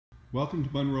Welcome to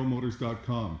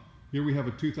MunroMotors.com. Here we have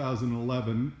a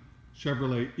 2011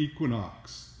 Chevrolet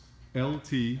Equinox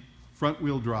LT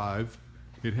front-wheel drive.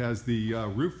 It has the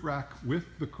roof rack with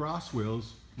the cross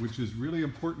wheels, which is really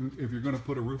important if you're going to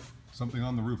put something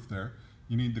on the roof there.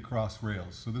 You need the cross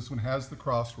rails. So this one has the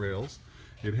cross rails.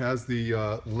 It has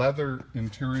the leather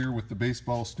interior with the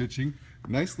baseball stitching,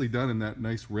 nicely done in that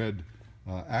nice red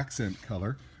accent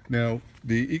color. Now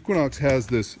the Equinox has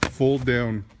this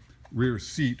fold-down rear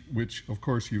seat, which of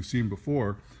course you've seen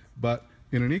before, but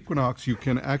in an Equinox you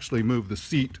can actually move the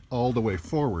seat all the way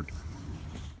forward.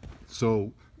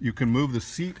 So you can move the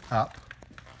seat up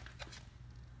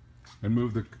and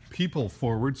move the people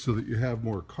forward so that you have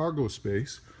more cargo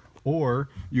space, or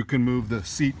you can move the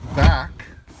seat back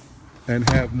and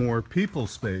have more people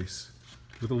space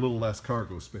with a little less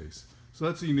cargo space. So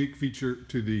that's a unique feature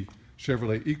to the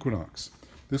Chevrolet Equinox.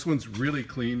 This one's really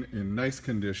clean, in nice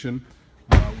condition.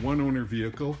 One owner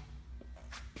vehicle.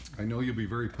 I know you'll be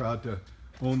very proud to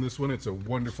own this one. It's a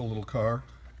wonderful little car.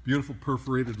 Beautiful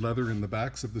perforated leather in the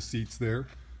backs of the seats there.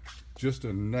 Just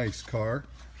a nice car.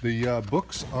 The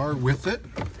books are with it.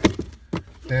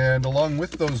 And along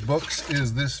with those books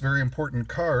is this very important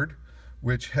card,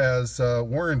 which has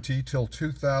warranty till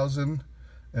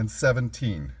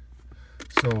 2017.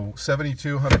 So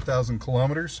 100,000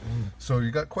 kilometers. So you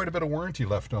got quite a bit of warranty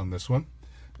left on this one.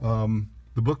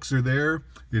 The books are there.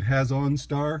 It has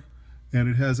OnStar and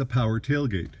it has a power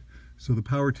tailgate. So the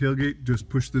power tailgate, just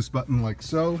push this button like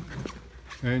so,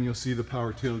 and you'll see the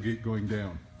power tailgate going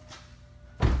down.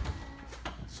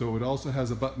 So it also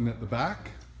has a button at the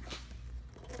back.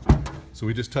 So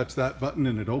we just touch that button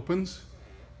and it opens.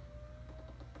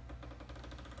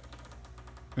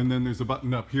 And then there's a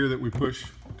button up here that we push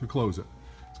to close it.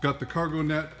 It's got the cargo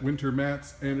net, winter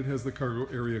mats, and it has the cargo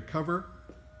area cover.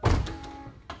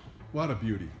 What a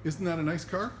beauty. Isn't that a nice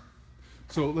car?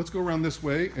 So let's go around this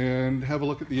way and have a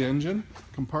look at the engine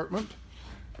compartment.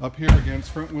 Up here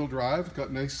against front wheel drive,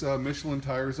 got nice Michelin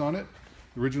tires on it.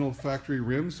 Original factory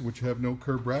rims, which have no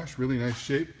curb rash, really nice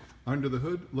shape. Under the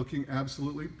hood, looking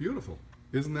absolutely beautiful.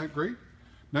 Isn't that great?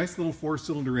 Nice little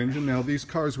 4-cylinder engine. Now these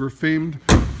cars were famed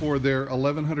for their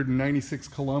 1,196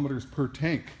 kilometers per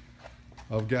tank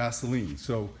of gasoline.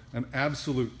 So an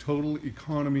absolute total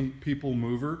economy people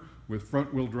mover with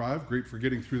front wheel drive, great for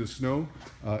getting through the snow.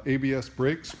 ABS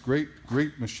brakes, great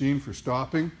machine for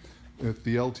stopping at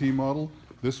the LT model.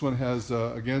 This one has,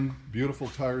 again, beautiful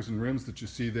tires and rims that you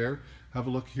see there. Have a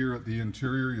look here at the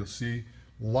interior. You'll see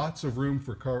lots of room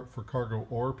for cargo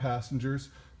or passengers.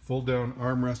 Fold down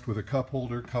armrest with a cup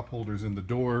holder, cup holders in the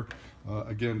door.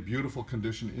 Again, beautiful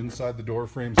condition inside the door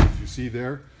frames as you see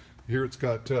there. Here it's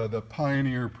got the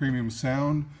Pioneer premium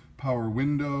sound, power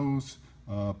windows,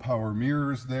 power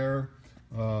mirrors there.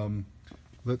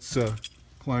 Let's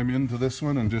climb into this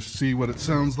one and just see what it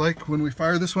sounds like when we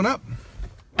fire this one up.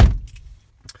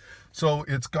 So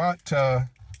it's got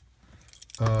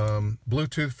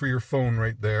Bluetooth for your phone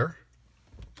right there,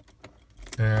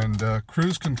 and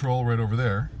cruise control right over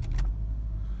there.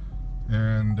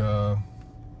 And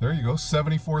there you go,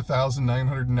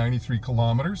 74,993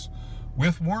 kilometers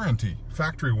with warranty,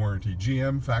 factory warranty,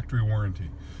 GM factory warranty.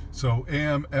 So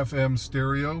AM, FM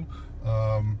stereo.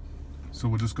 So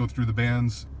we'll just go through the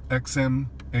bands: XM,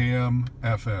 AM,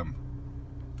 FM.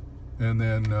 And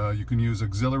then you can use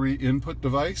auxiliary input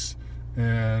device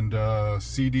and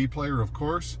CD player, of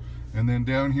course. And then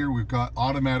down here we've got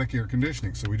automatic air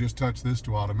conditioning. So we just touch this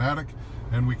to automatic,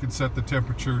 and we can set the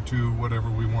temperature to whatever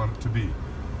we want it to be.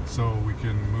 So we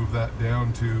can move that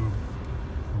down to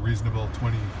a reasonable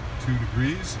 22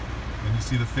 degrees. And you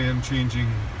see the fan changing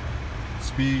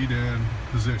speed and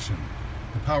position.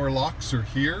 The power locks are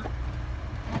here,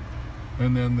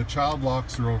 and then the child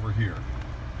locks are over here.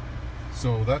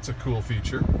 So that's a cool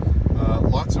feature.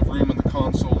 Lots of room in the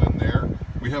console in there.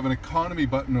 We have an economy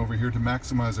button over here to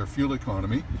maximize our fuel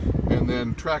economy, and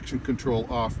then traction control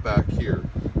off back here.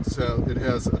 So it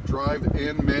has a drive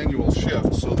and manual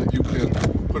shift so that you can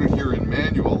put it here in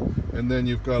manual, and then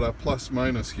you've got a plus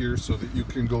minus here so that you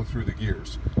can go through the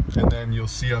gears. And then you'll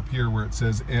see up here where it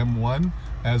says M1.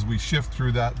 As we shift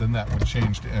through that, then that would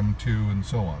change to M2 and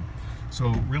so on.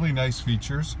 So really nice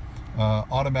features.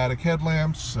 Automatic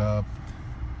headlamps.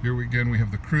 Here again we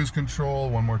have the cruise control.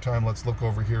 One more time, let's look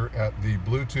over here at the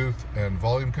Bluetooth and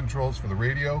volume controls for the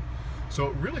radio. So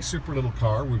really super little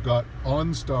car. We've got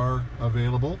OnStar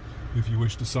available if you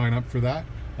wish to sign up for that.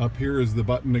 Up here is the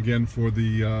button again for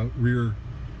the rear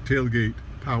tailgate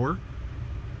power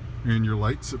and your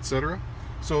lights, etc.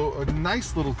 So a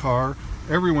nice little car.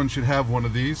 Everyone should have one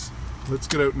of these. Let's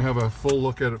get out and have a full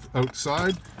look at it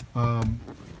outside.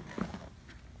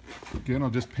 Again, I'll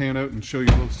just pan out and show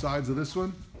you both sides of this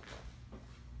one.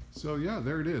 So yeah,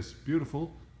 there it is.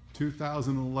 Beautiful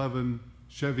 2011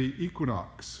 Chevy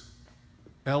Equinox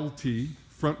LT,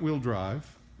 front wheel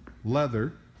drive,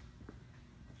 leather,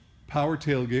 power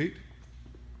tailgate,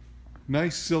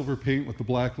 nice silver paint with the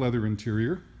black leather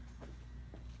interior.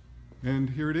 And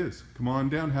here it is. Come on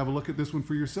down, have a look at this one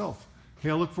for yourself. Hey,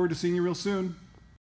 I look forward to seeing you real soon.